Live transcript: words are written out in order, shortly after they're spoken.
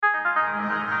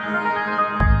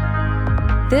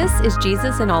This is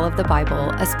Jesus in All of the Bible,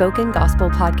 a spoken gospel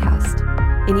podcast.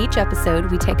 In each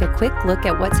episode, we take a quick look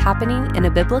at what's happening in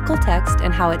a biblical text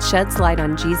and how it sheds light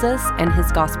on Jesus and his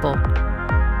gospel.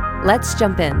 Let's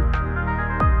jump in.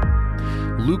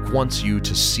 Luke wants you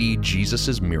to see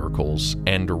Jesus' miracles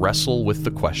and wrestle with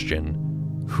the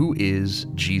question, who is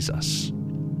Jesus?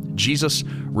 Jesus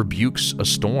rebukes a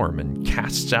storm and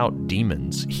casts out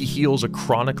demons. He heals a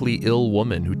chronically ill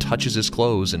woman who touches his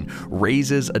clothes and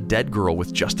raises a dead girl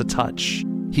with just a touch.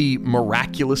 He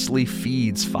miraculously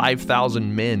feeds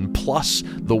 5,000 men plus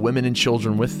the women and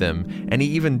children with them, and he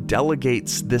even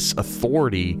delegates this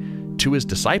authority to his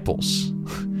disciples.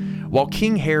 While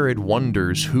King Herod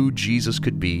wonders who Jesus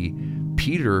could be,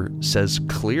 Peter says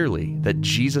clearly that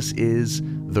Jesus is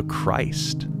the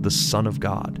Christ, the Son of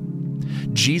God.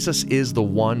 Jesus is the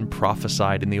one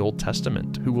prophesied in the Old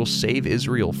Testament who will save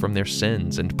Israel from their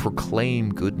sins and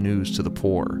proclaim good news to the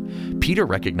poor. Peter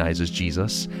recognizes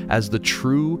Jesus as the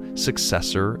true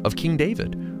successor of King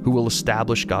David, who will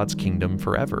establish God's kingdom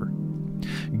forever.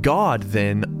 God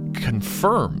then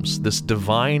confirms this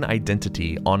divine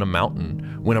identity on a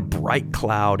mountain when a bright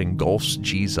cloud engulfs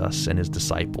Jesus and his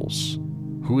disciples.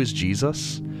 Who is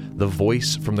Jesus? The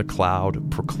voice from the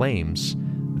cloud proclaims,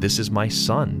 "This is my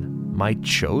Son, my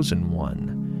chosen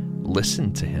one.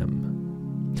 Listen to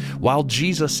him." While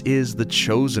Jesus is the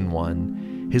chosen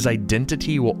one, his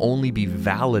identity will only be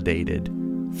validated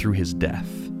through his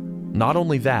death. Not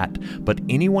only that, but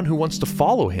anyone who wants to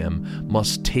follow him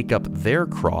must take up their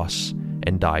cross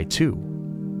and die too.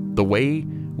 The way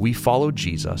we follow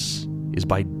Jesus is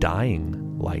by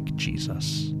dying like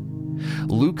Jesus.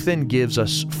 Luke then gives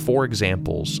us 4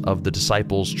 examples of the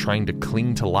disciples trying to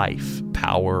cling to life,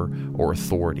 power, or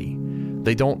authority.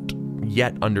 They don't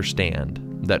yet understand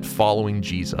that following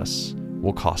Jesus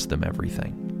will cost them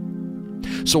everything.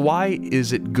 So why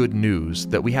is it good news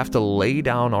that we have to lay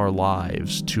down our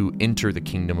lives to enter the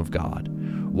kingdom of God?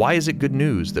 Why is it good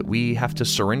news that we have to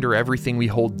surrender everything we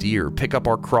hold dear, pick up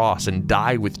our cross, and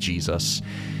die with Jesus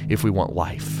if we want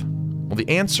life? Well, the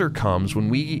answer comes when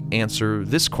we answer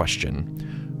this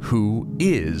question: who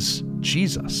is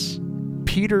Jesus?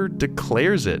 Peter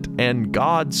declares it, and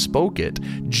God spoke it.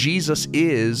 Jesus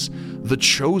is the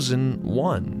chosen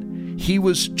one. He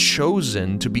was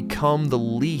chosen to become the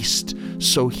least,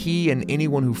 so he and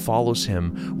anyone who follows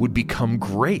him would become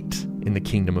great in the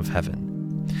kingdom of heaven.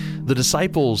 The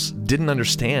disciples didn't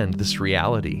understand this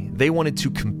reality. They wanted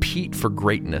to compete for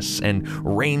greatness and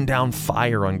rain down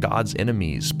fire on God's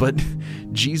enemies. But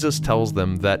Jesus tells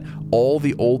them that all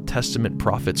the Old Testament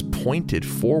prophets pointed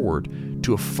forward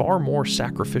to a far more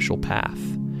sacrificial path.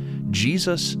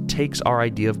 Jesus takes our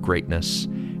idea of greatness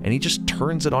and he just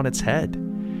turns it on its head.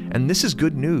 And this is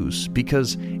good news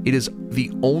because it is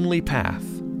the only path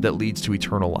that leads to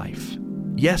eternal life.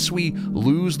 Yes, we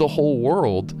lose the whole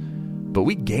world, but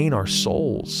we gain our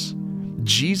souls.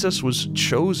 Jesus was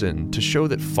chosen to show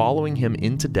that following him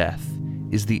into death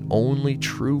is the only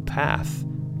true path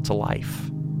to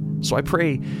life. So I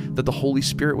pray that the Holy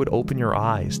Spirit would open your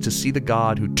eyes to see the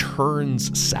God who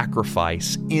turns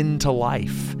sacrifice into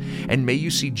life. And may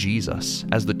you see Jesus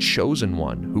as the chosen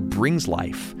one who brings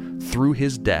life through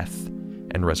his death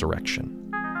and resurrection.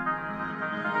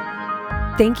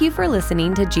 Thank you for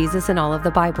listening to Jesus in All of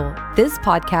the Bible. This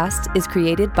podcast is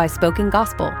created by Spoken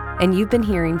Gospel, and you've been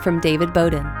hearing from David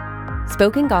Bowden.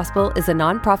 Spoken Gospel is a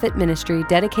nonprofit ministry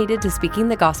dedicated to speaking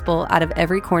the gospel out of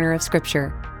every corner of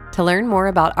Scripture. To learn more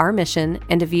about our mission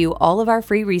and to view all of our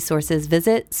free resources,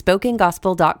 visit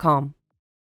spokengospel.com.